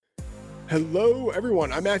Hello,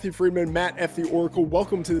 everyone. I'm Matthew Friedman, Matt F. the Oracle.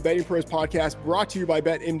 Welcome to the Betting Pros podcast, brought to you by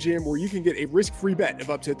BetMGM, where you can get a risk-free bet of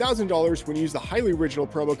up to $1,000 when you use the highly original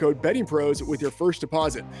promo code BettingPros with your first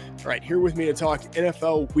deposit. All right, here with me to talk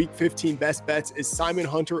NFL Week 15 best bets is Simon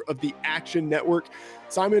Hunter of the Action Network.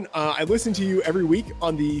 Simon, I listen to you every week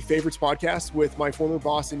on the Favorites podcast with my former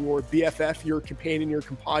boss and your BFF, your companion, your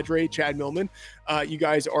compadre, Chad Millman. You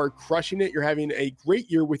guys are crushing it. You're having a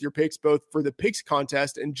great year with your picks, both for the picks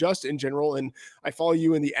contest and just in general. And I follow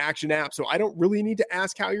you in the Action app, so I don't really need to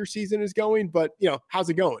ask how your season is going, but how's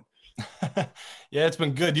it going? Yeah, it's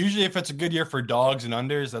been good. Usually if it's a good year for dogs and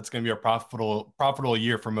unders, that's going to be a profitable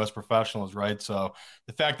year for most professionals, right? So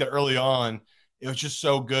the fact that early on, it was just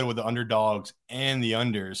so good with the underdogs and the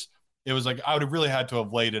unders. It was like I would have really had to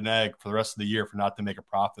have laid an egg for the rest of the year for not to make a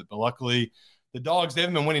profit. But luckily, the dogs, they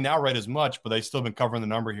haven't been winning outright as much, but they've still been covering the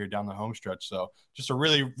number here down the home stretch. So just a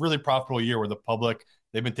really, really profitable year where the public,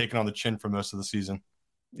 they've been taking on the chin for most of the season.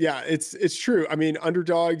 Yeah, it's true. I mean,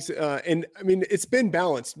 underdogs, and I mean, it's been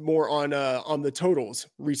balanced more on the totals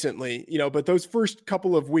recently, but those first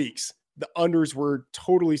couple of weeks, the unders were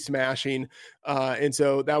totally smashing. And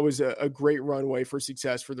so that was a great runway for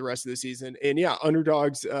success for the rest of the season. And yeah,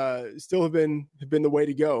 underdogs still have been the way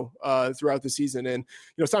to go throughout the season. And,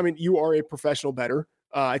 Simon, you are a professional bettor.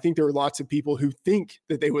 I think there are lots of people who think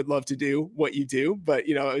that they would love to do what you do, but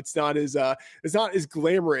it's not as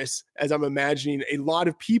glamorous as I'm imagining a lot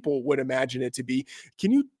of people would imagine it to be.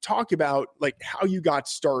 Can you talk about like how you got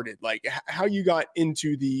started, like how you got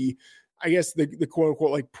into the quote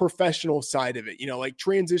unquote like professional side of it, like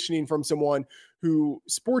transitioning from someone who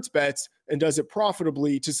sports bets and does it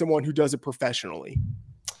profitably to someone who does it professionally?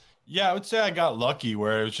 Yeah, I would say I got lucky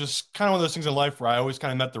where it was just kind of one of those things in life where I always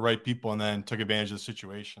kind of met the right people and then took advantage of the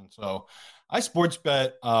situation. So I sports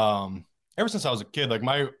bet ever since I was a kid. Like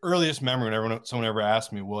my earliest memory when someone ever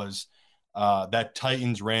asked me was that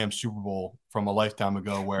Titans-Rams Super Bowl from a lifetime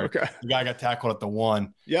ago where the guy got tackled at the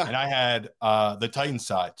 1. Yeah. And I had the Titans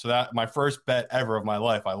side. So that my first bet ever of my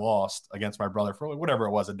life, I lost against my brother for whatever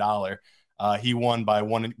it was, $1. He won by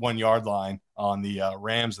 1 yard line on the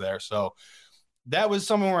Rams there. So that was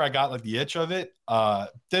something where I got like the itch of it.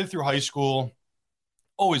 Did it through high school,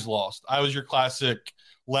 always lost. I was your classic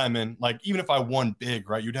lemon. Like even if I won big,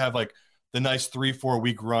 right, you'd have like the nice 3-4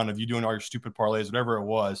 week run of you doing all your stupid parlays, whatever it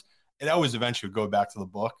was. It always eventually would go back to the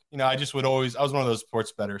book. I was one of those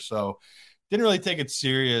sports bettors. So didn't really take it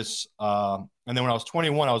serious. And then when I was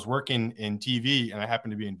 21, I was working in TV and I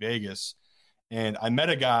happened to be in Vegas. And I met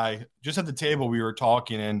a guy just at the table. We were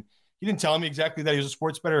talking and he didn't tell me exactly that he was a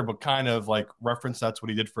sports bettor, but kind of like reference that's what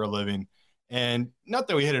he did for a living. And not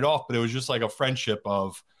that we hit it off, but it was just like a friendship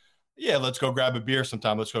of, yeah, let's go grab a beer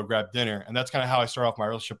sometime. Let's go grab dinner. And that's kind of how I started off my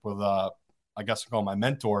relationship with, I guess I call him my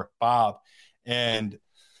mentor, Bob. And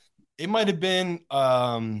it might have been,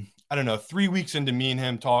 3 weeks into me and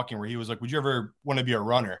him talking where he was like, would you ever want to be a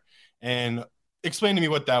runner? And explain to me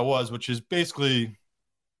what that was, which is basically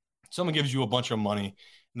someone gives you a bunch of money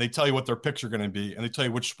and they tell you what their picks are going to be. And they tell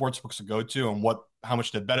you which sports books to go to and how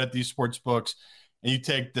much to bet at these sports books. And you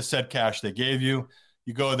take the said cash they gave you,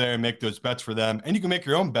 you go there and make those bets for them. And you can make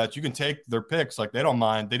your own bets. You can take their picks. Like they don't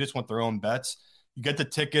mind. They just want their own bets. You get the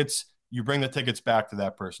tickets, you bring the tickets back to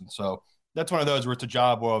that person. So that's one of those where it's a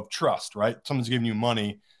job of trust, right? Someone's giving you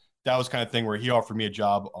money. That was kind of thing where he offered me a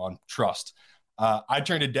job on trust. I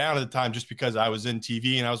turned it down at the time just because I was in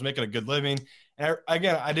TV and I was making a good living. And I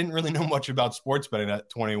didn't really know much about sports betting at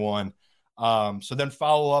 21. So then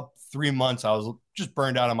follow up 3 months, I was just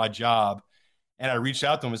burned out on my job. And I reached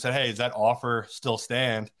out to him and said, hey, does that offer still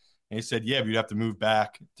stand? And he said, yeah, but you'd have to move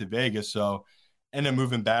back to Vegas. So ended up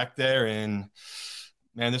moving back there. And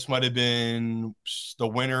man, this might have been the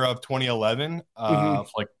winter of 2011,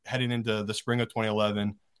 like heading into the spring of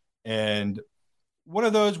 2011. And one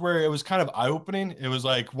of those where it was kind of eye-opening. It was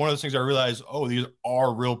like one of those things I realized, oh, these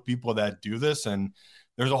are real people that do this. And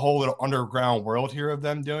there's a whole little underground world here of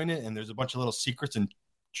them doing it. And there's a bunch of little secrets and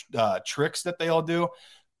tricks that they all do.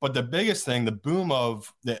 But the biggest thing, the boom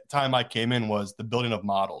of the time I came in was the building of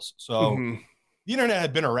models. So the internet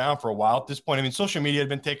had been around for a while at this point. I mean, social media had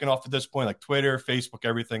been taken off at this point, like Twitter, Facebook,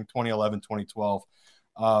 everything, 2011, 2012.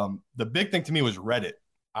 The big thing to me was Reddit.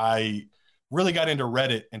 I really got into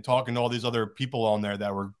Reddit and talking to all these other people on there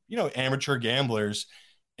that were, amateur gamblers.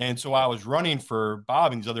 And so I was running for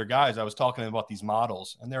Bob and these other guys. I was talking to them about these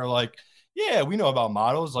models. And they were like, yeah, we know about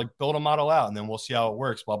models. Like, build a model out and then we'll see how it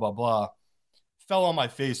works, blah, blah, blah. Fell on my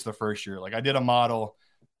face the first year. Like, I did a model.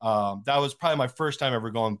 That was probably my first time ever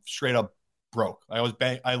going straight up broke.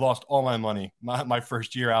 I lost all my money my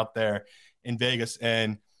first year out there in Vegas.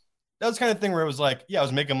 And that was kind of thing where it was like, yeah, I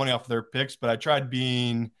was making money off of their picks, but I tried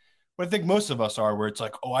being But I think most of us are, where it's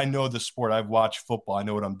like, oh, I know the sport. I've watched football. I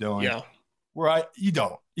know what I'm doing. Yeah. Where you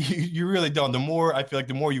don't. You really don't. The more I feel like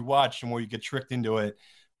the more you watch, the more you get tricked into it,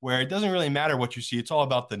 where it doesn't really matter what you see. It's all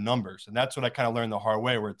about the numbers. And that's what I kind of learned the hard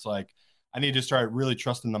way, where it's like, I need to start really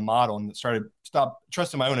trusting the model and stop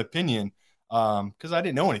trusting my own opinion, because I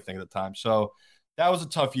didn't know anything at the time. So that was a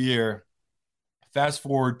tough year. Fast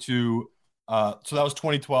forward to so that was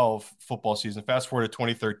 2012 football season. Fast forward to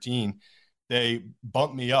 2013, they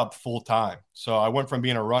bumped me up full time. So I went from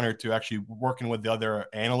being a runner to actually working with the other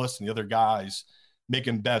analysts and the other guys,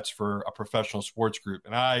 making bets for a professional sports group.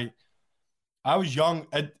 And I was young,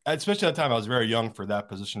 especially at that time. I was very young for that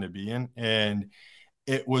position to be in, and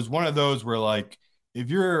it was one of those where, like, if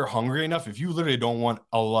you're hungry enough, if you literally don't want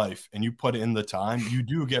a life and you put in the time, you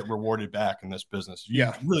do get rewarded back in this business.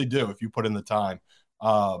 You really do if you put in the time.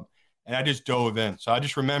 And I just dove in. So I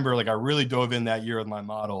just remember, like, I really dove in that year with my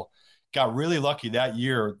model. Got really lucky that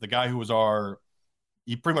year. The guy who was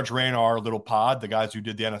he pretty much ran our little pod, the guys who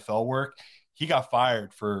did the NFL work. He got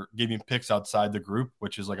fired for giving picks outside the group,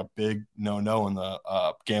 which is like a big no-no in the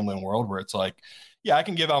gambling world, where it's like, yeah, I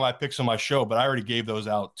can give out my picks on my show, but I already gave those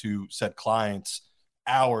out to said clients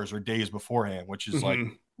hours or days beforehand, which is like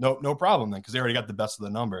no problem then, because they already got the best of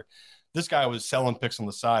the number. This guy was selling picks on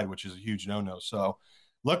the side, which is a huge no-no. So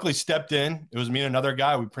luckily stepped in. It was me and another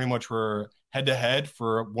guy. We pretty much were head-to-head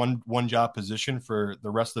for one job position for the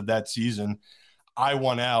rest of that season. I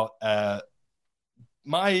won out.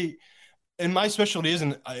 My specialty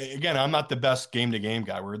isn't, again, I'm not the best game-to-game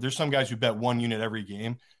guy, where there's some guys who bet one unit every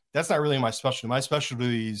game. That's not really my specialty. My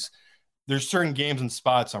specialty is there's certain games and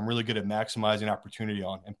spots I'm really good at maximizing opportunity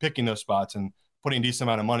on and picking those spots and putting a decent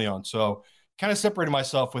amount of money on. So kind of separated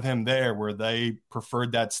myself with him there, where they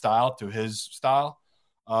preferred that style to his style.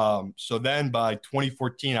 So then by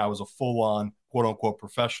 2014, I was a full-on quote-unquote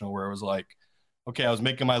professional, where it was like, okay, I was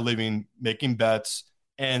making my living, making bets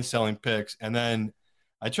and selling picks. And then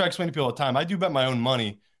I try to explain to people all the time, I do bet my own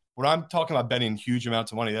money. When I'm talking about betting huge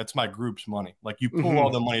amounts of money, that's my group's money. Like, you pull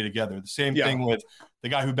all the money together. The same thing with the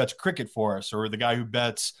guy who bets cricket for us, or the guy who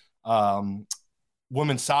bets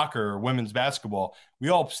women's soccer or women's basketball. We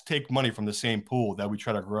all take money from the same pool that we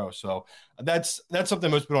try to grow. So that's something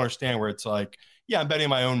most people don't understand, where it's like, yeah, I'm betting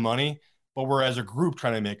my own money, but we're as a group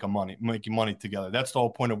trying to making money together. That's the whole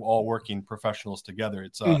point of all working professionals together.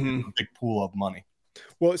 It's a big pool of money.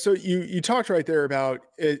 Well, so you talked right there about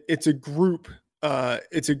it's a group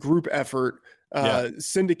effort,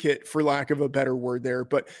 syndicate, for lack of a better word there.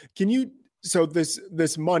 But so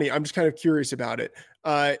this money, I'm just kind of curious about it.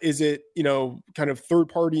 Is it, kind of third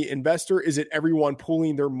party investor? Is it everyone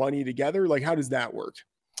pooling their money together? Like, how does that work?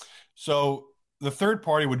 So the third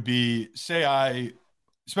party would be,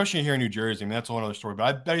 especially here in New Jersey, I mean, that's a whole other story, but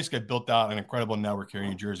I basically built out an incredible network here in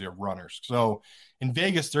New Jersey of runners. So in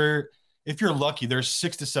Vegas, if you're lucky, there's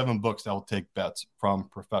 6 to 7 books that will take bets from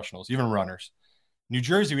professionals, even runners. New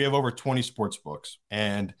Jersey, we have over 20 sports books.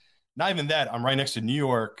 And not even that, I'm right next to New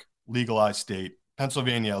York, legalized state,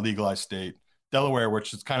 Pennsylvania, legalized state, Delaware,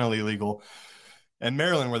 which is kind of illegal, and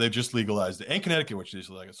Maryland, where they've just legalized it, and Connecticut, which is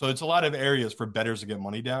illegal. So it's a lot of areas for bettors to get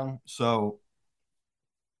money down. So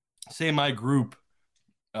say my group,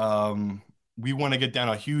 we want to get down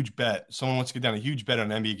a huge bet. Someone wants to get down a huge bet on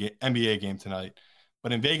an NBA game tonight.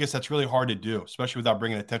 But in Vegas, that's really hard to do, especially without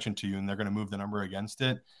bringing attention to you, and they're going to move the number against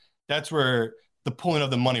it. That's where the pooling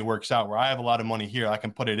of the money works out, where I have a lot of money here. I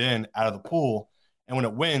can put it in out of the pool, and when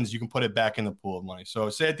it wins, you can put it back in the pool of money. So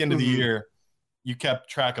say at the end of the year, you kept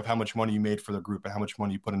track of how much money you made for the group and how much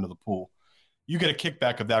money you put into the pool. You get a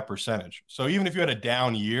kickback of that percentage. So even if you had a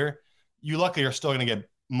down year, you luckily are still going to get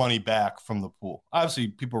money back from the pool. Obviously,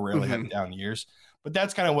 people rarely have down years, but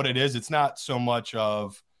that's kind of what it is. It's not so much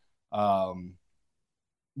of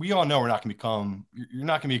we all know you're not going to become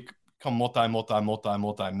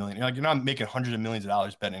multi-million. Like, you're not making hundreds of millions of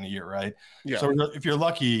dollars betting in a year, right? Yeah. So if you're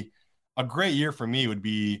lucky, a great year for me would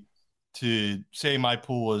be to say my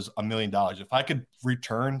pool was $1 million. If I could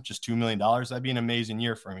return just $2 million, that'd be an amazing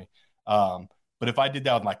year for me. But if I did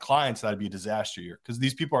that with my clients, that'd be a disaster year, because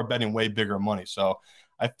these people are betting way bigger money. So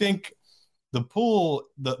I think the pool,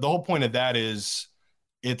 the whole point of that is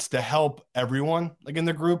it's to help everyone, like, in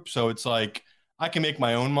the group. So it's like, I can make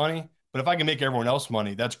my own money, but if I can make everyone else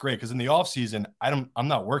money, that's great. Because in the off season, I'm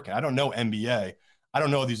not working. I don't know NBA. I don't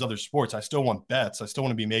know these other sports. I still want bets. I still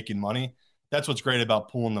want to be making money. That's what's great about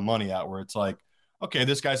pulling the money out, where it's like, okay,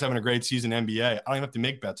 this guy's having a great season in NBA. I don't even have to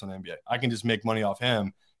make bets on NBA. I can just make money off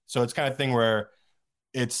him. So it's kind of thing where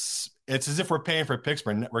it's as if we're paying for picks,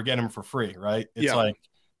 but we're getting them for free, right? It's like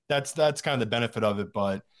that's kind of the benefit of it.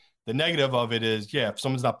 But the negative of it is, if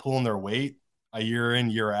someone's not pulling their weight a year in,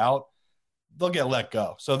 year out, they'll get let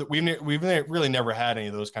go. So that we've really never had any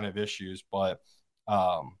of those kind of issues. But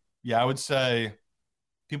yeah, I would say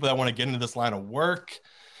people that want to get into this line of work,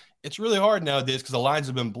 it's really hard nowadays because the lines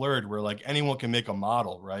have been blurred where like anyone can make a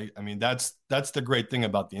model, right? I mean, that's the great thing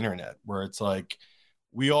about the internet, where it's like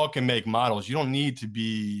we all can make models. You don't need to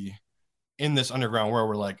be in this underground world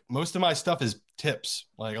where like most of my stuff is tips.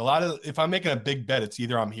 Like a lot of, if I'm making a big bet, it's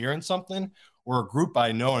either I'm hearing something or a group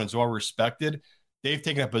I know and is well respected. They've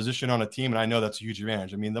taken a position on a team, and I know that's a huge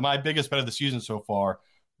advantage. I mean, my biggest bet of the season so far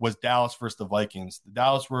was Dallas versus the Vikings. The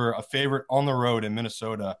Dallas were a favorite on the road in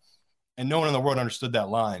Minnesota, and no one in the world understood that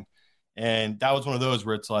line. And that was one of those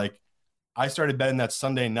where it's like I started betting that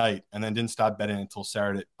Sunday night and then didn't stop betting until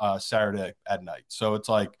Saturday at night. So it's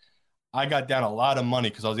like I got down a lot of money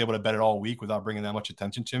because I was able to bet it all week without bringing that much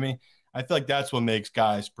attention to me. I feel like that's what makes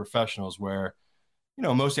guys professionals, where, you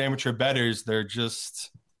know, most amateur bettors, they're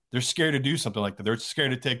scared to do something like that. They're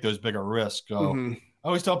scared to take those bigger risks. So I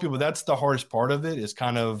always tell people that's the hardest part of it, is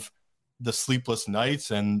kind of the sleepless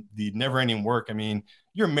nights and the never ending work. I mean,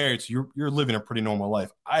 you're married, so you're living a pretty normal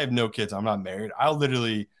life. I have no kids. I'm not married. I'll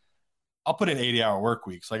put in 80-hour work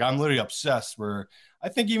weeks. Like I'm literally obsessed, where I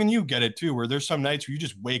think even you get it too, where there's some nights where you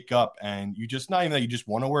just wake up and you just, not even that you just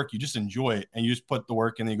want to work, you just enjoy it and you just put the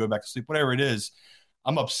work in and you go back to sleep, whatever it is.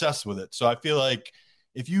 I'm obsessed with it. So I feel like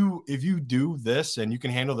if you do this and you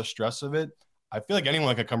can handle the stress of it, I feel like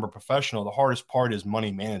anyone can become a professional. The hardest part is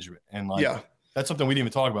money management. And like, that's something we didn't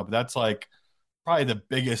even talk about, but that's like probably the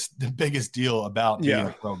biggest deal about being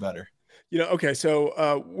a pro bettor. You know, okay,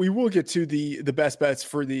 so we will get to the best bets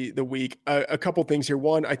for the week. A couple things here.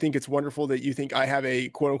 One, I think it's wonderful that you think I have a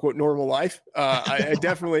quote unquote normal life. I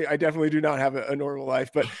definitely do not have a normal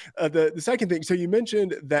life. But the second thing, so you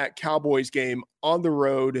mentioned that Cowboys game on the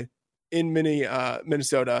road in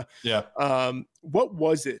Minnesota. Yeah. What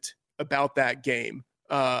was it about that game?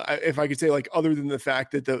 If I could say, like, other than the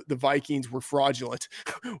fact that the Vikings were fraudulent,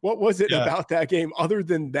 what was it about that game other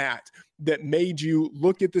than that made you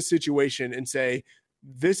look at the situation and say,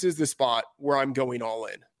 this is the spot where I'm going all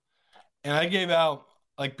in? And I gave out,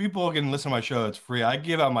 like, people can listen to my show. It's free. I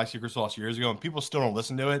gave out my secret sauce years ago and people still don't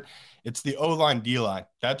listen to it. It's the O-line, D-line.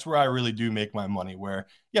 That's where I really do make my money, where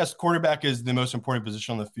yes, quarterback is the most important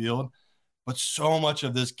position on the field, but so much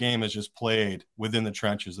of this game is just played within the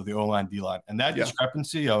trenches of the O-line, D-line. And that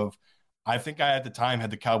discrepancy of, I think I at the time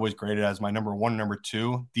had the Cowboys graded as my number 1, number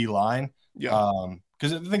 2 D-line.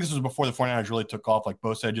 Because I think this was before the 49ers really took off. Like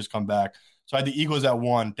Bosa had just come back. So I had the Eagles at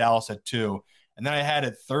 1, Dallas at 2. And then I had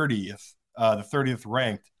at 30th, the 30th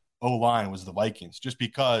ranked O-line was the Vikings, just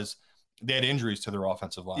because they had injuries to their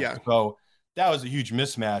offensive line. So that was a huge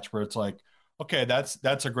mismatch where it's like, okay,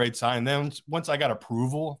 that's a great sign. And then once I got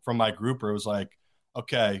approval from my group, it was like,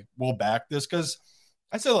 okay, we'll back this. Because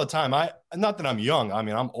I say all the time, not that I'm young. I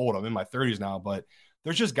mean, I'm old. I'm in my 30s now. But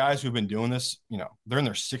there's just guys who've been doing this, you know, they're in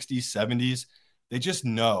their 60s, 70s. They just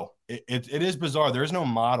know. It is bizarre. There is no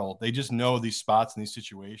model. They just know these spots and these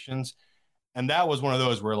situations. And that was one of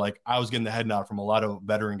those where, like, I was getting the head nod from a lot of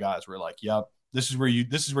veteran guys who were like, yep, this is where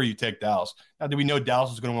you take Dallas. Now, did we know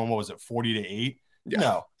Dallas was going to win, what was it, 40-8?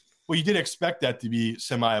 No. Well, you did expect that to be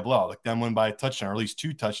a blowout, like them win by a touchdown or at least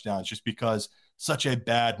 2 touchdowns, just because such a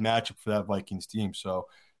bad matchup for that Vikings team. So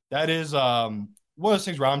that is one of those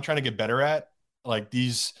things where I'm trying to get better at, like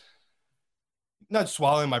these, not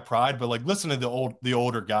swallowing my pride, but like listen to the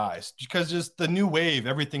older guys, because just the new wave,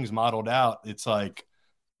 everything's modeled out. It's like,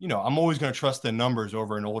 you know, I'm always going to trust the numbers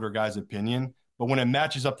over an older guy's opinion. But when it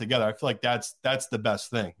matches up together, I feel like that's the best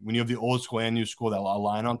thing. When you have the old school and new school that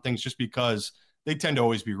align on things, just because they tend to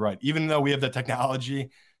always be right. Even though we have the technology,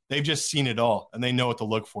 they've just seen it all and they know what to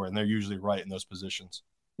look for, and they're usually right in those positions.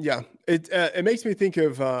 Yeah, it makes me think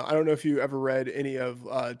of I don't know if you ever read any of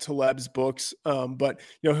Taleb's books, but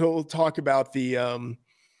you know, he'll talk about the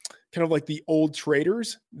kind of like the old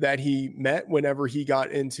traders that he met whenever he got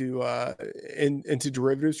into into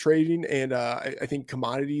derivatives trading and I think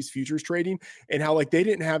commodities futures trading, and how like they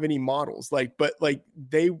didn't have any models, but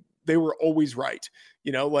they were always right.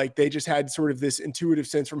 You know, like they just had sort of this intuitive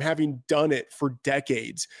sense from having done it for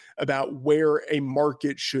decades about where a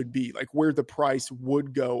market should be, like where the price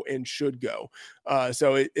would go and should go.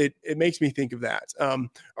 So it makes me think of that. All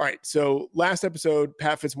right. So last episode,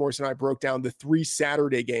 Pat Fitzmaurice and I broke down the 3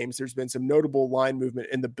 Saturday games. There's been some notable line movement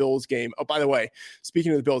in the Bills game. Oh, by the way,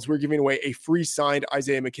 speaking of the Bills, we're giving away a free signed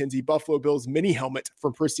Isaiah McKenzie Buffalo Bills mini helmet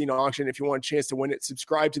from Pristine Auction. If you want a chance to win it,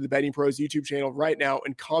 subscribe to the Betting Pros YouTube channel right now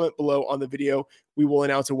and comment below on the video we will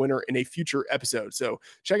announce a winner in a future episode. So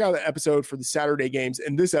check out the episode for the Saturday games.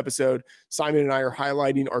 In this episode, Simon and I are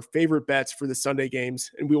highlighting our favorite bets for the Sunday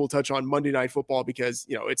games, and we will touch on Monday Night Football because,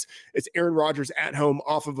 it's Aaron Rodgers at home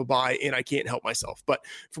off of a bye, and I can't help myself. But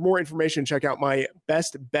for more information, check out my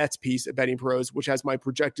best bets piece at Betting Pros, which has my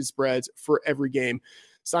projected spreads for every game.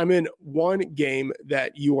 Simon, one game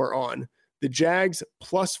that you are on, the Jags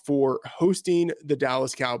 +4 hosting the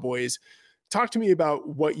Dallas Cowboys. Talk to me about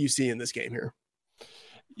what you see in this game here.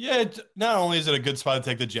 Yeah, not only is it a good spot to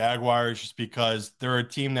take the Jaguars just because they're a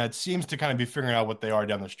team that seems to kind of be figuring out what they are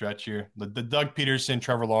down the stretch here. The Doug Peterson,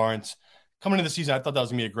 Trevor Lawrence, coming into the season, I thought that was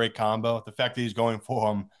going to be a great combo. The fact that he's going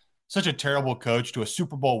from such a terrible coach to a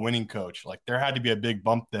Super Bowl winning coach, like there had to be a big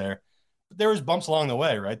bump there. But there was bumps along the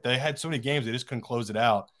way, right? They had so many games, they just couldn't close it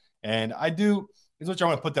out. And here's what I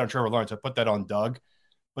want to put that on Trevor Lawrence. I put that on Doug.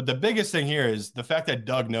 But the biggest thing here is the fact that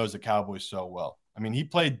Doug knows the Cowboys so well. I mean, he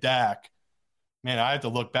played Dak. Man, I have to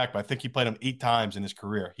look back, but I think he played him 8 times in his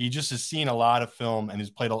career. He just has seen a lot of film and has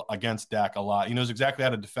played against Dak a lot. He knows exactly how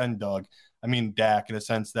to defend Dak, in a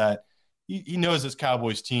sense that he knows this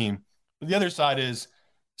Cowboys team. But the other side is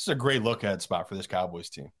this is a great look-ahead spot for this Cowboys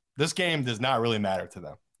team. This game does not really matter to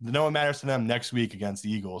them. No, it matters to them next week against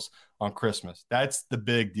the Eagles on Christmas. That's the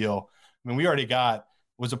big deal. I mean, we already got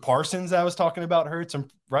 – was it Parsons that was talking about Hurts,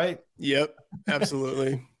 right? Yep,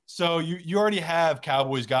 absolutely. So you already have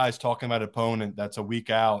Cowboys guys talking about an opponent that's a week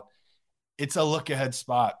out. It's a look-ahead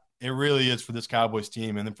spot. It really is for this Cowboys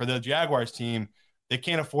team. And then for the Jaguars team, they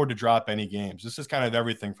can't afford to drop any games. This is kind of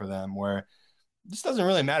everything for them where this doesn't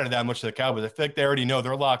really matter that much to the Cowboys. I feel like they already know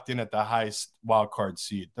they're locked in at the highest wild card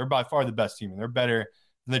seed. They're by far the best team, and they're better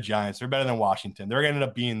than the Giants. They're better than Washington. They're going to end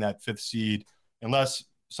up being that 5th seed unless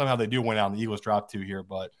somehow they do win out and the Eagles drop 2 here.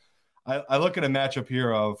 But I look at a matchup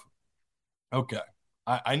here of, okay,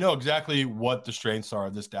 I know exactly what the strengths are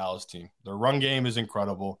of this Dallas team. Their run game is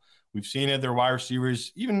incredible. We've seen it. Their wide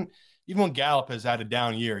receivers, even when Gallup has had a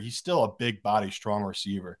down year, he's still a big body, strong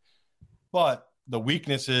receiver. But the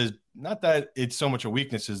weakness is not that it's so much a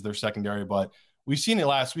weakness as their secondary, but we've seen it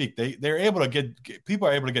last week. They're able to people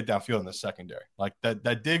are able to get downfield in the secondary. Like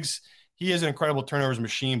that Diggs, he is an incredible turnovers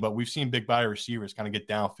machine, but we've seen big body receivers kind of get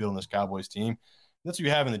downfield in this Cowboys team. That's what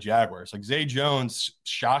you have in the Jaguars. Like Zay Jones,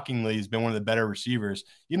 shockingly, has been one of the better receivers.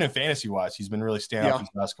 Even in fantasy-wise, he's been really standing out these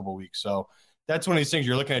last couple of weeks. So that's one of these things.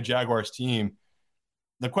 You're looking at Jaguars team.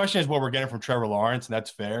 The question is what we're getting from Trevor Lawrence, and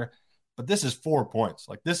that's fair. But this is 4 points.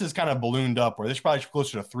 Like this is kind of ballooned up, where this is probably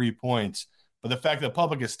closer to 3 points. But the fact that the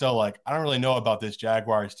public is still like, I don't really know about this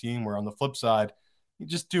Jaguars team, where on the flip side,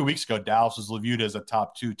 just 2 weeks ago, Dallas was viewed as a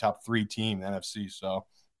top 2, top 3 team in the NFC. So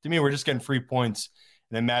to me, we're just getting 3 points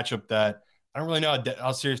in a matchup that I don't really know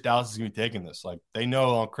how serious Dallas is going to be taking this. Like they know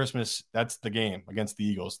on Christmas, that's the game against the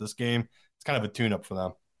Eagles. This game, it's kind of a tune-up for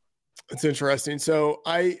them. It's interesting. So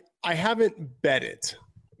I haven't bet it,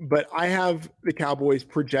 but I have the Cowboys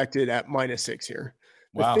projected at -6 here.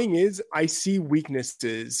 The thing is, I see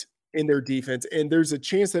weaknesses in their defense, and there's a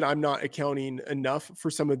chance that I'm not accounting enough for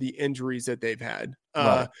some of the injuries that they've had.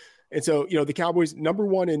 Right. And so, the Cowboys, number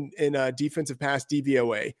 1 in defensive pass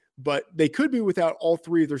DVOA, but they could be without all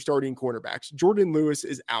 3 of their starting cornerbacks. Jordan Lewis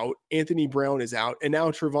is out. Anthony Brown is out. And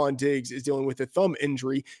now Trevon Diggs is dealing with a thumb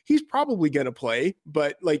injury. He's probably going to play,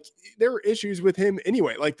 but there are issues with him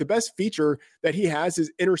anyway. Like the best feature that he has is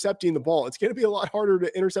intercepting the ball. It's going to be a lot harder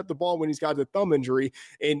to intercept the ball when he's got a thumb injury,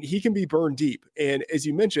 and he can be burned deep. And as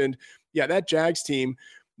you mentioned, that Jags team,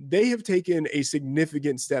 they have taken a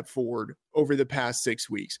significant step forward over the past 6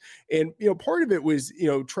 weeks. And, part of it was,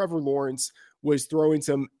 Trevor Lawrence was throwing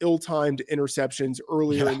some ill-timed interceptions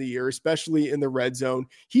earlier in the year, especially in the red zone.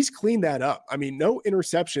 He's cleaned that up. I mean, no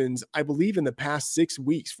interceptions, I believe, in the past 6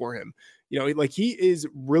 weeks for him. He is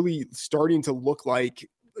really starting to look like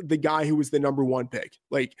the guy who was the number 1 pick.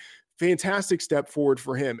 Fantastic step forward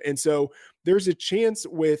for him. And so there's a chance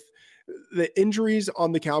with the injuries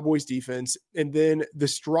on the Cowboys defense and then the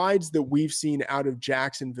strides that we've seen out of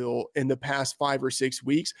Jacksonville in the past 5 or 6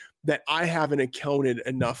 weeks that I haven't accounted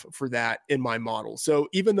enough for that in my model. So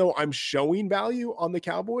even though I'm showing value on the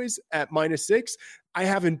Cowboys at -6, I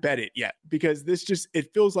haven't bet it yet because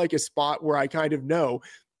it feels like a spot where I kind of know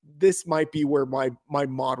this might be where my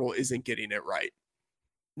model isn't getting it right.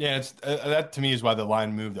 Yeah, it's that to me is why the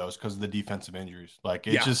line moved though, is because of the defensive injuries.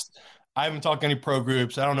 I haven't talked to any pro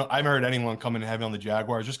groups. I don't know. I haven't heard anyone coming heavy on the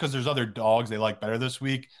Jaguars just because there's other dogs they like better this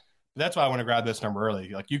week. But that's why I want to grab this number early.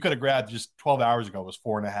 Like you could have grabbed just 12 hours ago, it was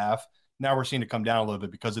 4.5. Now we're seeing it come down a little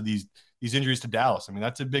bit because of these injuries to Dallas. I mean,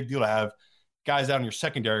 that's a big deal to have guys out in your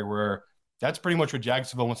secondary where that's pretty much what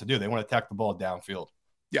Jacksonville wants to do. They want to attack the ball downfield.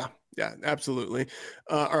 Yeah, absolutely.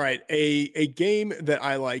 All right. A game that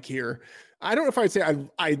I like here. I don't know if I'd say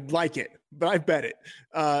I like it, but I've bet it.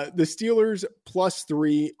 The Steelers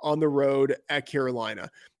 +3 on the road at Carolina.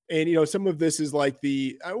 And, some of this is like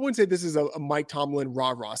I wouldn't say this is a Mike Tomlin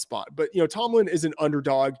rah-rah spot, but, Tomlin is an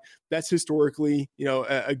underdog. That's historically,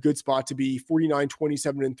 a good spot to be. 49,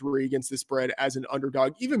 27-3 against the spread as an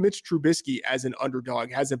underdog. Even Mitch Trubisky as an underdog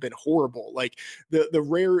hasn't been horrible. Like the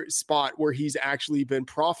rare spot where he's actually been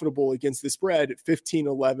profitable against the spread, 15,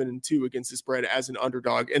 11-2 against the spread as an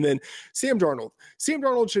underdog. And then Sam Darnold. Sam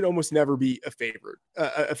Darnold should almost never be a favorite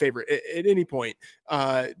at any point.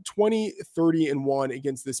 20, 30-1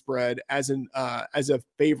 against the spread as a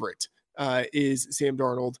favorite is Sam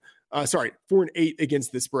Darnold. 4-8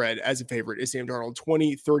 against the spread as a favorite is Sam Darnold.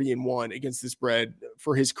 20, 30-1 against the spread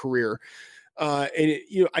for his career.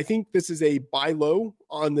 I think this is a buy low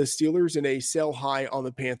on the Steelers and a sell high on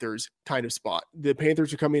the Panthers kind of spot. The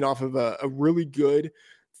Panthers are coming off of a really good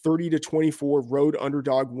 30-24 road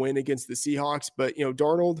underdog win against the Seahawks. But,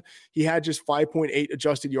 Darnold, he had just 5.8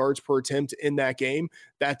 adjusted yards per attempt in that game.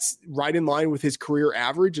 That's right in line with his career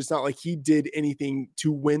average. It's not like he did anything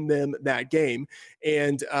to win them that game.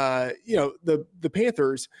 And, the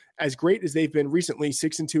Panthers, as great as they've been recently,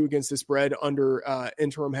 6-2 against the spread under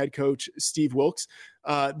interim head coach Steve Wilks,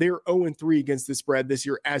 they're 0-3 against the spread this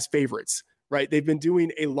year as favorites. Right. They've been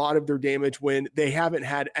doing a lot of their damage when they haven't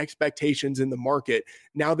had expectations in the market.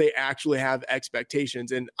 Now they actually have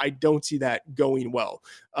expectations, and I don't see that going well.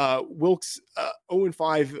 Wilks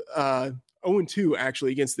 0-5, 0-2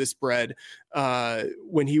 actually against this spread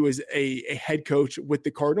when he was a head coach with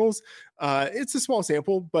the Cardinals. It's a small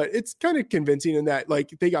sample, but it's kind of convincing in that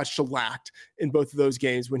they got shellacked in both of those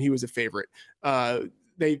games when he was a favorite.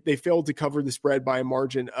 They failed to cover the spread by a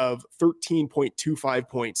margin of 13.25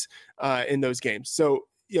 points in those games. So,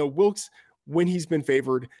 Wilks, when he's been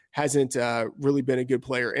favored, hasn't really been a good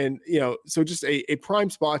player. And, so just a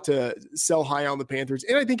prime spot to sell high on the Panthers.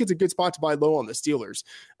 And I think it's a good spot to buy low on the Steelers.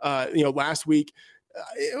 Last week,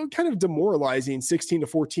 it was kind of demoralizing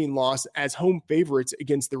 16-14 loss as home favorites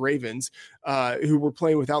against the Ravens, who were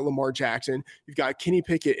playing without Lamar Jackson. You've got Kenny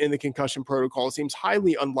Pickett in the concussion protocol. It seems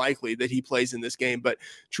highly unlikely that he plays in this game, but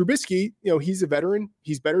Trubisky, he's a veteran.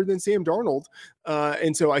 He's better than Sam Darnold.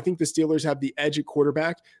 And so I think the Steelers have the edge at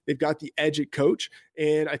quarterback. They've got the edge at coach.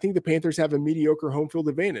 And I think the Panthers have a mediocre home field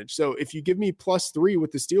advantage. So if you give me +3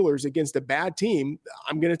 with the Steelers against a bad team,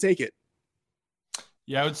 I'm going to take it.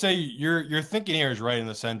 Yeah, I would say your thinking here is right in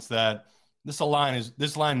the sense that this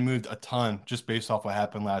line moved a ton just based off what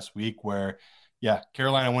happened last week where,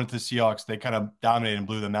 Carolina went to the Seahawks. They kind of dominated and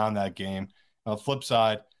blew them out in that game. On the flip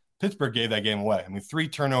side, Pittsburgh gave that game away. I mean, 3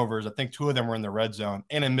 turnovers. I think 2 of them were in the red zone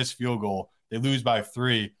and a missed field goal. They lose by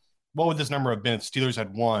 3. What would this number have been if the Steelers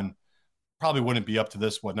had won? Probably wouldn't be up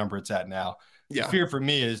to what number it's at now. Yeah. The fear for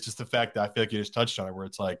me is just the fact that I feel like you just touched on it where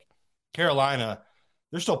it's like Carolina –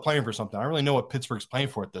 they're still playing for something. I don't really know what Pittsburgh's playing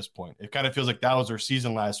for at this point. It kind of feels like that was their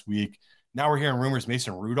season last week. Now we're hearing rumors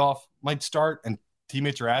Mason Rudolph might start, and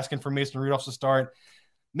teammates are asking for Mason Rudolph to start.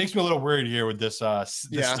 Makes me a little worried here with this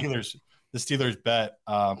Steelers bet.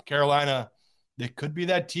 Carolina, they could be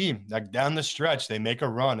that team. Like down the stretch, they make a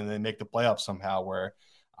run and they make the playoffs somehow where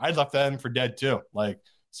I'd left them for dead too. Like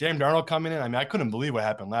Sam Darnold coming in. I mean, I couldn't believe what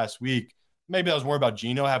happened last week. Maybe that was more about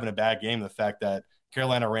Geno having a bad game, the fact that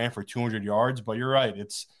Carolina ran for 200 yards, but you're right.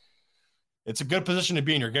 It's a good position to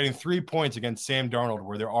be in. You're getting 3 points against Sam Darnold,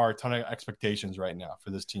 where there are a ton of expectations right now for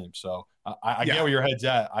this team. So I get where your head's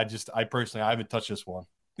at. I personally haven't touched this one.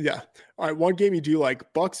 Yeah. All right. One game you do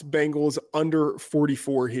like Bucks Bengals under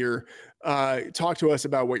 44 here. Talk to us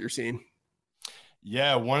about what you're seeing.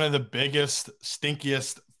 Yeah. One of the biggest,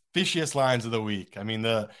 stinkiest, fishiest lines of the week. I mean,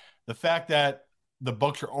 the fact that the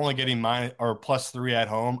Bucks are only getting +3 at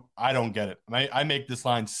home, I don't get it. I make this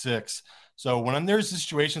line 6. So when there's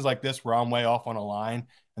situations like this where I'm way off on a line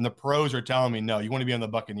and the pros are telling me, no, you want to be on the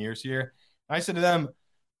Buccaneers here. And I said to them,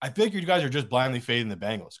 I think you guys are just blindly fading the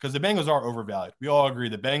Bengals because the Bengals are overvalued. We all agree.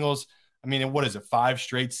 The Bengals, I mean, what is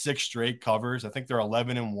it? 6 straight covers. I think they're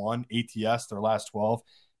 11-1 ATS, their last 12.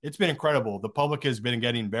 It's been incredible. The public has been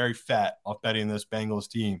getting very fat off betting this Bengals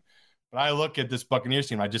team. But I look at this Buccaneers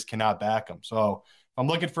team, I just cannot back them. So if I'm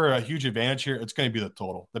looking for a huge advantage here, it's going to be the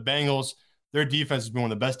total. The Bengals, their defense has been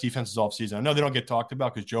one of the best defenses all season. I know they don't get talked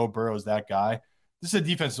about because Joe Burrow is that guy. This is a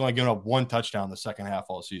defense that's only given up 1 touchdown in the second half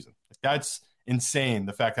all season. That's insane,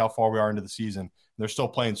 the fact how far we are into the season. They're still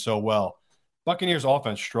playing so well. Buccaneers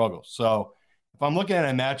offense struggles. So if I'm looking at a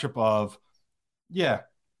matchup of, the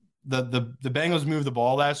Bengals moved the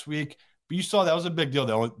ball last week, but you saw that was a big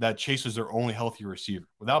deal that Chase was their only healthy receiver.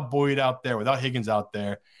 Without Boyd out there, without Higgins out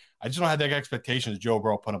there, I just don't have that expectation that Joe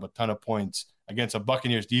Burrow put up a ton of points against a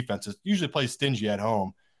Buccaneers defense that usually plays stingy at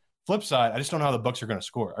home. Flip side, I just don't know how the Bucs are going to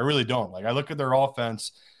score. I really don't. Like, I look at their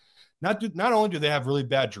offense. Not only do they have really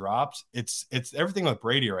bad drops, it's everything with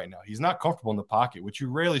Brady right now. He's not comfortable in the pocket, which you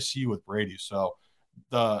rarely see with Brady. So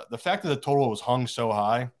the fact that the total was hung so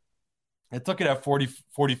high, it took it at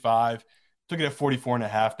 45, took it at 44 and a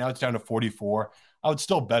half. Now it's down to 44. I would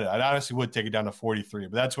still bet it. I honestly would take it down to 43,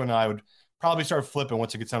 but that's when I would probably start flipping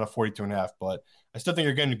once it gets down to 42 and a half. But I still think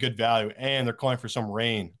you're getting a good value, and they're calling for some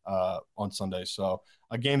rain on Sunday. So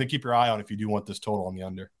a game to keep your eye on if you do want this total on the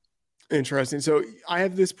under. Interesting. So I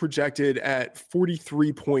have this projected at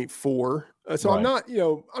 43.4. So right.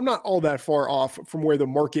 I'm not all that far off from where the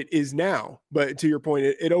market is now. But to your point,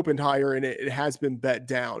 it opened higher and it has been bet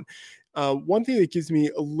down. One thing that gives me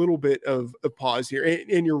a little bit of a pause here,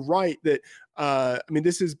 and you're right that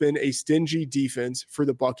this has been a stingy defense for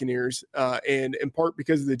the Buccaneers, and in part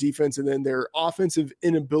because of the defense and then their offensive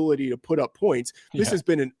inability to put up points. This has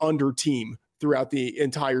been an under team throughout the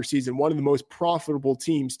entire season, one of the most profitable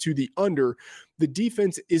teams to the under. The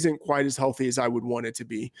defense isn't quite as healthy as I would want it to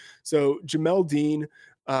be. So Jamel Dean,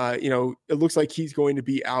 it looks like he's going to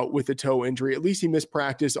be out with a toe injury. At least he missed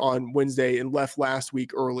practice on Wednesday and left last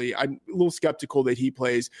week early. I'm a little skeptical that he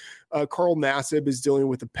plays. Carl Nassib is dealing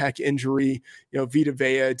with a pec injury. Vita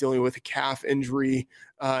Vea dealing with a calf injury.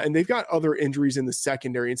 And they've got other injuries in the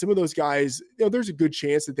secondary. And some of those guys, there's a good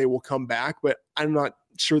chance that they will come back, but I'm not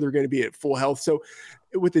sure they're going to be at full health. So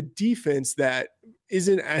with a defense that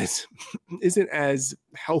isn't as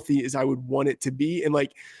healthy as I would want it to be, and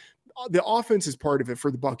like, the offense is part of it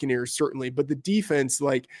for the Buccaneers, certainly, but the defense,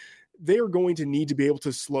 like, they are going to need to be able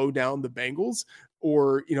to slow down the Bengals,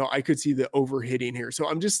 or, I could see the overhitting here. So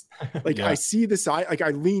I'm just like, I see the side, like, I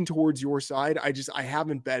lean towards your side. I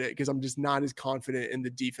haven't bet it because I'm just not as confident in the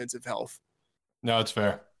defensive health. No, it's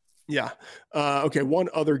fair. Yeah. Okay. One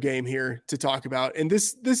other game here to talk about, and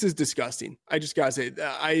this is disgusting. I just gotta say,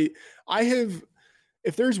 I have.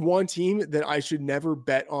 If there's one team that I should never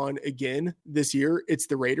bet on again this year, it's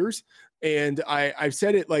the Raiders. And I've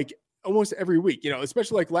said it like almost every week,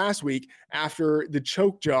 especially like last week after the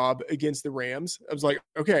choke job against the Rams. I was like,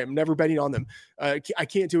 okay, I'm never betting on them. I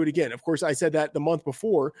can't do it again. Of course, I said that the month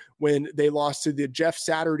before when they lost to the Jeff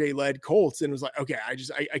Saturday led Colts, and was like, okay,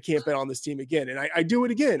 I can't bet on this team again. And I do it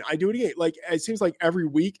again. Like, it seems like every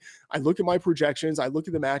week I look at my projections, I look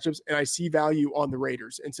at the matchups, and I see value on the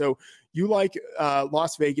Raiders. And so you like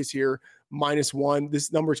Las Vegas here, -1.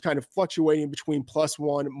 This number is kind of fluctuating between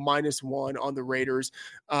 +1, -1 on the Raiders.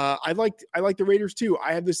 I like the Raiders too.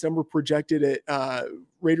 I have this number projected at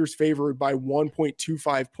Raiders favored by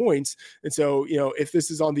 1.25 points. And so, if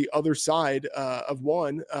this is on the other side of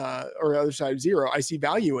 1 or other side of 0, I see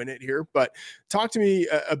value in it here. But talk to me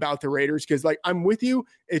about the Raiders, because like, I'm with you.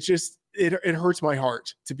 It's just, it hurts my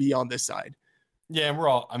heart to be on this side. Yeah,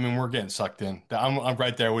 and we're getting sucked in. I'm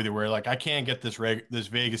right there with you, where like, I can't get this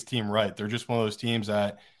Vegas team right. They're just one of those teams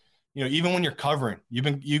that, even when you're covering,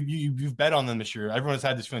 you've bet on them this year. Everyone's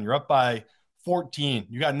had this feeling. You're up by 14.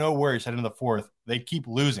 You got no worries heading into the fourth. They keep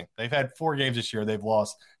losing. They've had 4 games this year. They've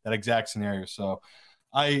lost that exact scenario. So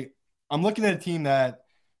I'm looking at a team that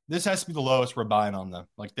this has to be the lowest we're buying on them.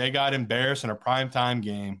 Like, they got embarrassed in a primetime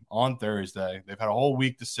game on Thursday. They've had a whole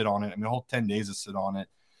week to sit on it. A whole 10 days to sit on it.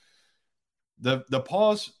 The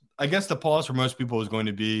pause, I guess the pause for most people is going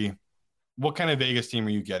to be, what kind of Vegas team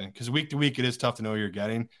are you getting? Because week to week, it is tough to know who you're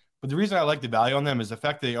getting. But the reason I like the value on them is the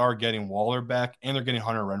fact that they are getting Waller back and they're getting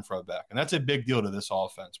Hunter Renfrow back. And that's a big deal to this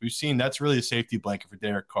offense. We've seen that's really a safety blanket for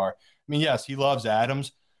Derek Carr. Yes, he loves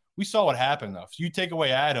Adams. We saw what happened, though. So you take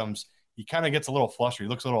away Adams, he kind of gets a little flustered. He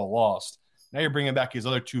looks a little lost. Now you're bringing back his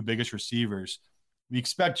other 2 biggest receivers. We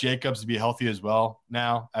expect Jacobs to be healthy as well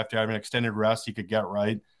now. After having an extended rest, he could get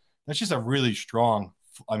right. That's just a really strong,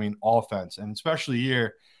 offense. And especially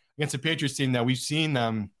here against the Patriots team that we've seen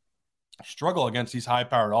them struggle against these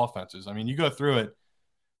high-powered offenses. You go through it.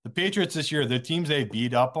 The Patriots this year, the teams they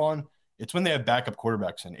beat up on, it's when they have backup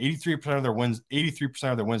quarterbacks in. 83% of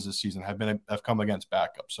their wins this season have come against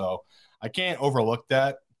backup. So I can't overlook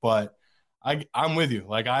that, but I'm with you.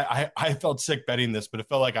 Like, I felt sick betting this, but it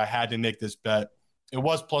felt like I had to make this bet. It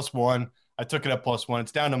was +1. I took it at +1.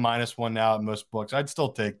 It's down to -1 now at most books. I'd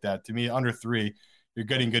still take that. To me, under 3, you're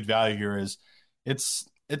getting good value here. It's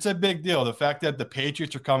a big deal. The fact that the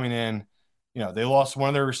Patriots are coming in, they lost one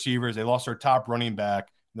of their receivers. They lost their top running back.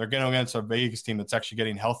 And they're getting against a Vegas team that's actually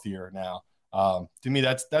getting healthier now. To me,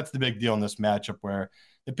 that's the big deal in this matchup, where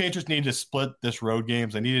the Patriots need to split this road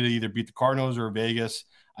games. They needed to either beat the Cardinals or Vegas.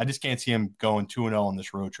 I just can't see him going 2-0 on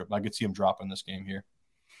this road trip. I could see him dropping this game here.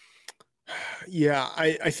 Yeah,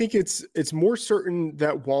 I think it's more certain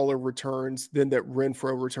that Waller returns than that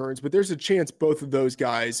Renfrow returns, but there's a chance both of those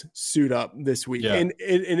guys suit up this week. Yeah, And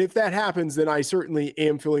if that happens, then I certainly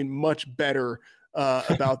am feeling much better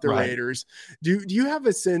about the right. Raiders. Do you have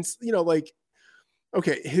a sense, like,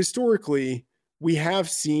 okay, historically, we have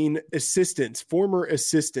seen assistants, former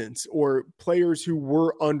assistants, or players who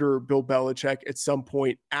were under Bill Belichick at some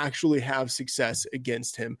point actually have success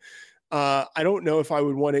against him. I don't know if I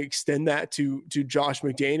would want to extend that to Josh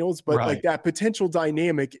McDaniels, but like Right. that potential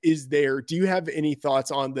dynamic is there. Do you have any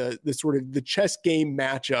thoughts on the sort of the chess game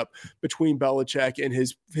matchup between Belichick and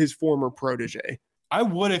his former protege? I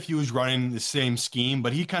would if he was running the same scheme,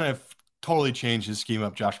 but he kind of totally changed his scheme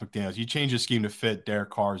up, Josh McDaniels. He changed his scheme to fit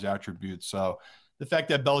Derek Carr's attributes. So the fact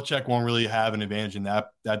that Belichick won't really have an advantage in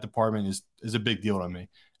that department is a big deal to me.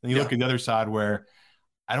 And you look at the other side where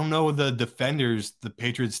I don't know the defenders the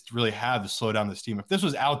Patriots really have to slow down this team. If this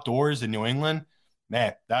was outdoors in New England,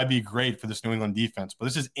 man, that'd be great for this New England defense. But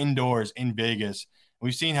this is indoors in Vegas.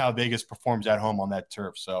 We've seen how Vegas performs at home on that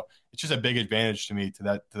turf. So it's just a big advantage to me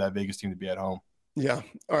to that Vegas team to be at home. Yeah.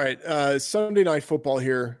 All right. Sunday Night Football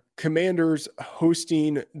here. Commanders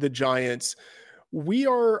hosting the Giants. We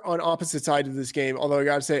are on opposite sides of this game, although I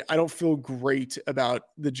got to say, I don't feel great about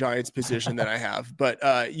the Giants position that I have.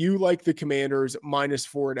 But you like the Commanders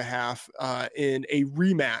 -4.5 in a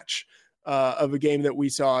rematch of a game that we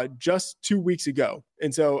saw just 2 weeks ago.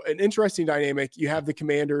 And so an interesting dynamic. You have the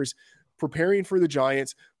Commanders preparing for the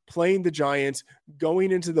Giants, playing the Giants,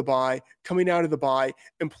 going into the bye, coming out of the bye,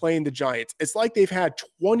 and playing the Giants. It's like they've had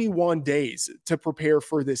 21 days to prepare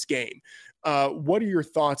for this game. What are your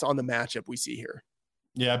thoughts on the matchup we see here?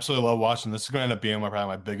 Yeah, absolutely love watching. This is going to end up being probably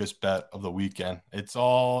my biggest bet of the weekend. It's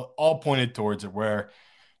all pointed towards it, where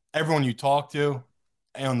everyone you talk to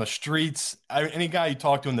on the streets, any guy you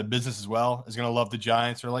talk to in the business as well, is going to love the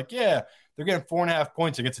Giants. They're like, yeah, they're getting 4.5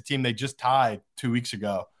 points against a team they just tied 2 weeks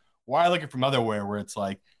ago. Why look at from otherwhere where it's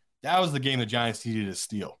like, that was the game the Giants needed to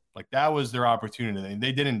steal. Like, that was their opportunity.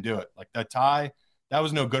 They didn't do it. Like, that tie, that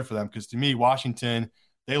was no good for them, because to me, Washington,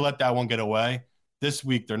 they let that one get away. This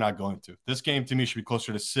week, they're not going to. This game, to me, should be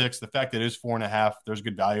closer to 6. The fact that it is 4.5, there's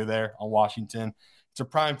good value there on Washington. It's a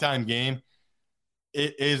primetime game.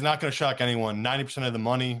 It is not going to shock anyone. 90% of the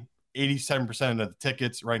money, 87% of the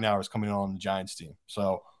tickets right now is coming on the Giants team.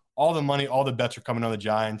 So all the money, all the bets are coming on the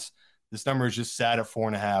Giants. This number is just sat at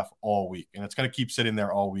 4.5 all week, and it's going to keep sitting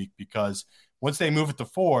there all week, because once they move it to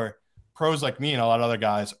 4, pros like me and a lot of other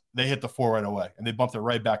guys, they hit the 4 right away, and they bumped it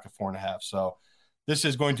right back to 4.5. So this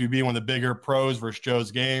is going to be one of the bigger pros versus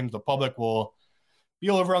Joe's games. The public will be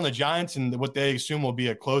over on the Giants and what they assume will be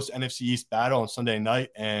a close NFC East battle on Sunday night.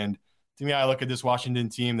 And to me, I look at this Washington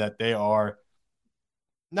team that they are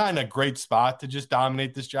not in a great spot to just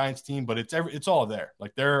dominate this Giants team, but it's all there.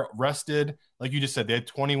 Like, they're rested. Like you just said, they had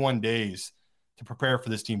 21 days to prepare for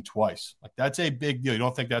this team twice. Like, that's a big deal. You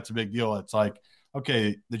don't think that's a big deal. It's like,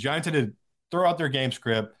 okay, the Giants had to throw out their game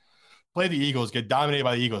script, play the Eagles, get dominated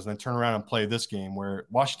by the Eagles, and then turn around and play this game, where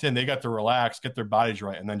Washington, they got to relax, get their bodies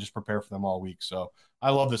right, and then just prepare for them all week. So I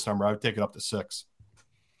love this number. I would take it up to 6.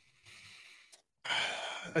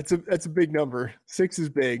 That's a big number. 6 is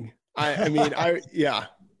big. I mean, yeah.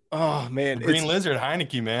 Oh man. The Green Lizard,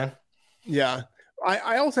 Heineke, man. Yeah.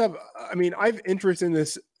 I also have, I mean, I have interest in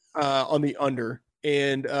this on the under,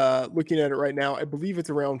 and looking at it right now, I believe it's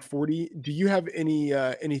around 40. Do you have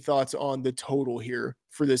any thoughts on the total here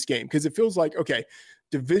for this game? Because it feels like, okay,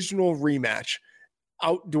 divisional rematch,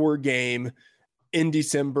 outdoor game in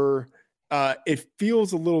December. It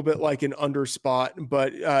feels a little bit like an under spot,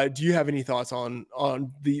 but do you have any thoughts on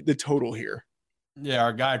the total here? Yeah,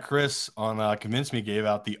 our guy Chris on Convince Me gave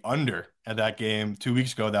out the under at that game 2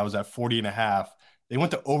 weeks ago. That was at 40.5. They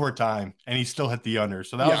went to overtime, and he still hit the under.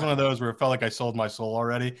 So that was one of those where it felt like I sold my soul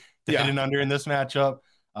already to hit an under in this matchup.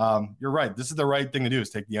 You're right. This is the right thing to do, is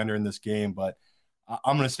take the under in this game. But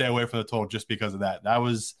I'm going to stay away from the total just because of that.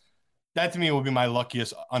 That to me will be my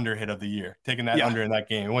luckiest under hit of the year, taking that under in that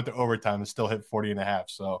game. It went to overtime and still hit 40.5.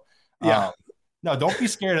 So no, don't be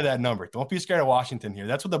scared of that number. Don't be scared of Washington here.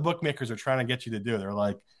 That's what the bookmakers are trying to get you to do. They're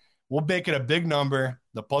like, we'll make it a big number.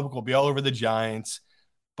 The public will be all over the Giants.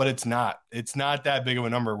 But it's not. It's not that big of a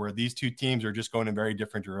number, where these two teams are just going in very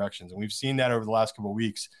different directions. And we've seen that over the last couple of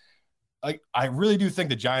weeks. I really do think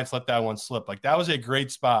the Giants let that one slip. Like, that was a great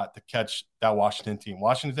spot to catch that Washington team.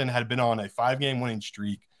 Washington had been on a 5-game winning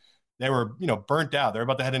streak. They were, burnt out. They're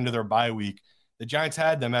about to head into their bye week. The Giants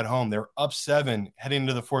had them at home. They were up 7 heading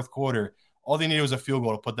into the fourth quarter. All they needed was a field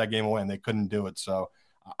goal to put that game away, and they couldn't do it. So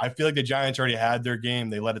I feel like the Giants already had their game.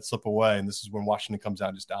 They let it slip away, and this is when Washington comes out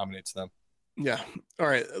and just dominates them. Yeah. All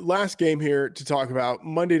right. Last game here to talk about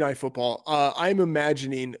Monday Night Football. I'm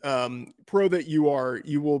imagining, pro that you are,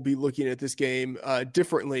 you will be looking at this game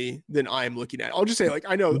differently than I'm looking at. I'll just say, like,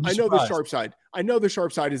 I know the sharp side. I know the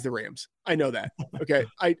sharp side is the Rams. I know that. Okay.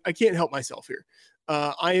 I can't help myself here.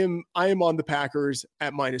 I am on the Packers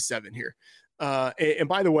at -7 here. And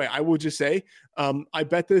by the way, I will just say, I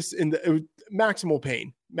bet this in the maximal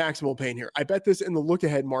pain here. I bet this in the look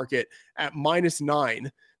ahead market at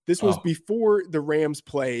 -9. This was before the Rams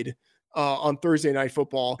played on Thursday Night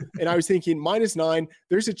Football. And I was thinking -9,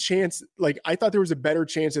 there's a chance, like I thought there was a better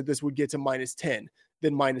chance that this would get to -10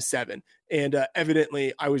 than -7. And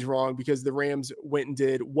evidently I was wrong because the Rams went and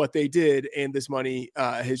did what they did. And this money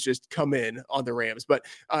has just come in on the Rams. But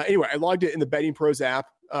anyway, I logged it in the Betting Pros app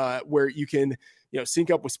where you can,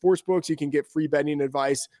 sync up with sports books. You can get free betting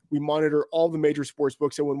advice. We monitor all the major sports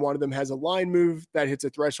books. So when one of them has a line move that hits a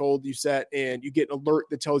threshold you set, and you get an alert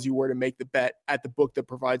that tells you where to make the bet at the book that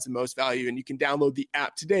provides the most value. And you can download the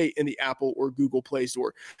app today in the Apple or Google Play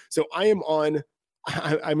Store. So I'm on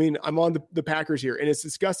the Packers here, and it's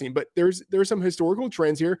disgusting, but there's some historical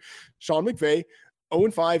trends here. Sean McVay,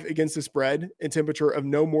 0-5 against the spread and temperature of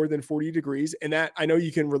no more than 40 degrees. And that, I know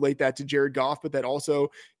you can relate that to Jared Goff, but that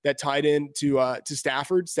tied in to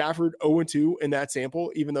Stafford. Stafford 0-2 in that sample,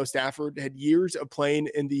 even though Stafford had years of playing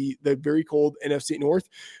in the very cold NFC North.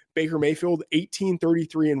 Baker Mayfield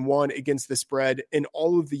 18-33-1 against the spread in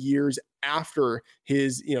all of the years after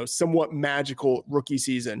his, somewhat magical rookie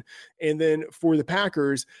season. And then for the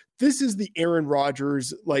Packers, this is the Aaron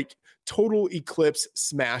Rodgers, like, total eclipse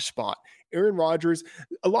smash spot. Aaron Rodgers,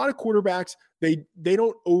 a lot of quarterbacks, they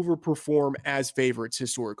don't overperform as favorites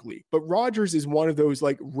historically, but Rodgers is one of those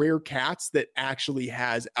like rare cats that actually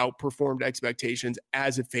has outperformed expectations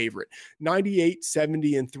as a favorite.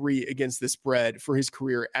 98-70-3 against the spread for his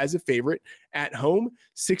career as a favorite. At home,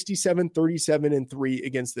 67-37-3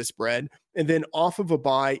 against the spread. And then off of a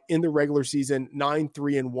bye in the regular season,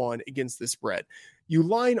 9-3-1 against the spread. You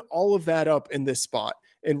line all of that up in this spot,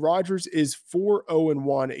 and Rodgers is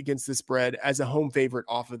 4-0-1 against the spread as a home favorite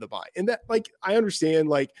off of the bye. And that, like, I understand,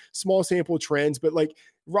 like, small sample trends, but like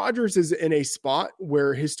Rodgers is in a spot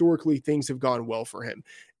where historically things have gone well for him.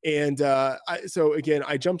 And so again,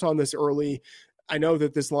 I jumped on this early. I know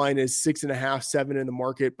that this line is 6.5, 7 in the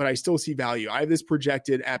market, but I still see value. I have this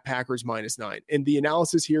projected at Packers -9. And the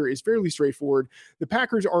analysis here is fairly straightforward. The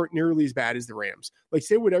Packers aren't nearly as bad as the Rams. Like,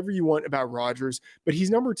 say whatever you want about Rodgers, but he's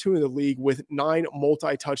number 2 in the league with 9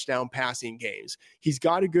 multi-touchdown passing games. He's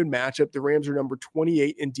got a good matchup. The Rams are number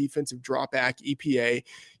 28 in defensive dropback EPA.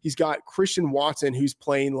 He's got Christian Watson, who's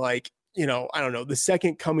playing like, I don't know, the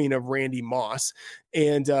second coming of Randy Moss.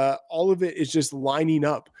 And all of it is just lining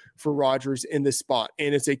up for Rodgers in this spot.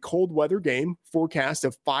 And it's a cold weather game, forecast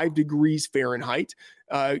of 5 degrees Fahrenheit.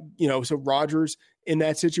 So Rodgers in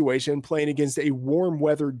that situation playing against a warm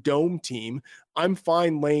weather dome team. I'm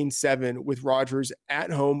fine laying 7 with Rodgers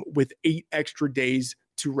at home with 8 extra days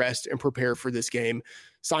to rest and prepare for this game.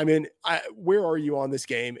 Simon, where are you on this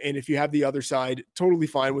game? And if you have the other side, totally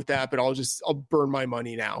fine with that, but I'll burn my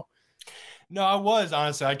money now. No, I was,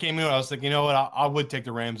 honestly. I came in, I was thinking, you know what, I would take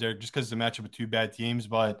the Rams there just because it's a matchup of 2 bad teams,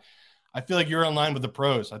 but I feel like you're in line with the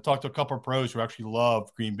pros. I talked to a couple of pros who actually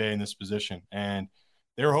love Green Bay in this position, and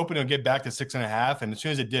they were hoping to get back to 6.5, and as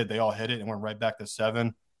soon as it did, they all hit it and went right back to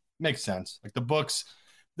 7. Makes sense. Like, the books,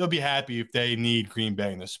 they'll be happy if they need Green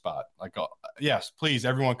Bay in this spot. Like, yes, please,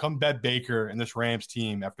 everyone, come bet Baker and this Rams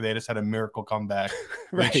team after they just had a miracle comeback.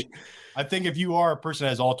 Right. I think if you are a person that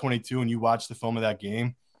has all 22 and you watch the film of that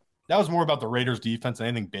game, that was more about the Raiders defense than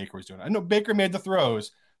anything Baker was doing. I know Baker made the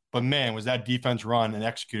throws, but man, was that defense run and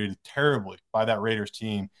executed terribly by that Raiders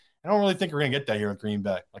team. I don't really think we're going to get that here with Green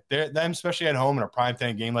Bay. Like, them, especially at home in a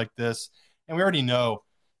primetime game like this. And we already know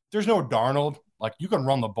there's no Darnold. Like, you can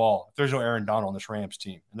run the ball if there's no Aaron Donald on this Rams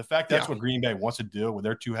team. And the fact that's what Green Bay wants to do with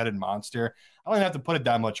their 2-headed monster, I don't even have to put it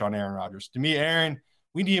that much on Aaron Rodgers. To me, Aaron,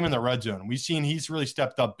 we need him in the red zone. We've seen he's really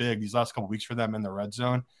stepped up big these last couple of weeks for them in the red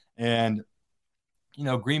zone. And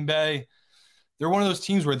Green Bay, they're one of those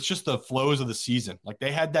teams where it's just the flows of the season. Like,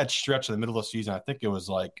 they had that stretch in the middle of the season. I think it was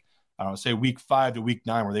like, I don't know, say week 5 to week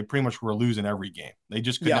 9, where they pretty much were losing every game. They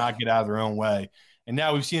just could not get out of their own way. And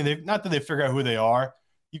now we've seen, not that they figure out who they are.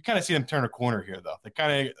 You kind of see them turn a corner here, though. They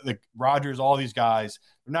kind of, like Rodgers, all these guys,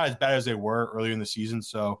 they're not as bad as they were earlier in the season.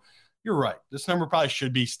 So you're right. This number probably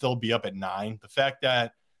should still be up at 9. The fact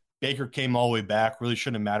that Baker came all the way back really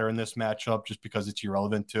shouldn't matter in this matchup just because it's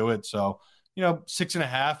irrelevant to it. So,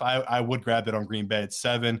 6.5, I would grab it on Green Bay at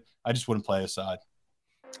 7. I just wouldn't play aside.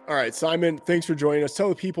 All right, Simon, thanks for joining us. Tell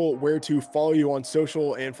the people where to follow you on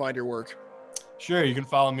social and find your work. Sure. You can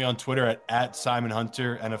follow me on Twitter at Simon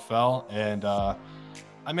Hunter NFL. And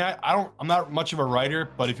I'm not much of a writer,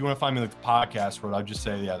 but if you want to find me like the podcast world, I'd just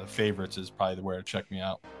say, the favorites is probably the way to check me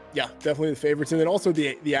out. Yeah, definitely the favorites. And then also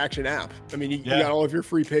the Action app. I mean, you got all of your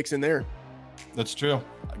free picks in there. That's true.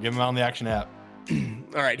 Give them out on the Action app.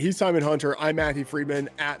 All right. He's Simon Hunter. I'm Matthew Friedman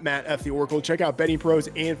at Matt F. The Oracle. Check out Betting Pros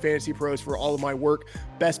and Fantasy Pros for all of my work.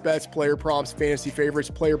 Best bets, player props, fantasy favorites,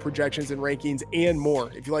 player projections and rankings, and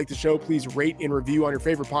more. If you like the show, please rate and review on your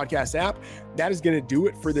favorite podcast app. That is going to do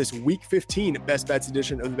it for this Week 15 Best Bets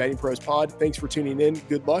edition of the Betting Pros pod. Thanks for tuning in.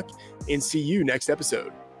 Good luck, and see you next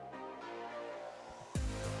episode.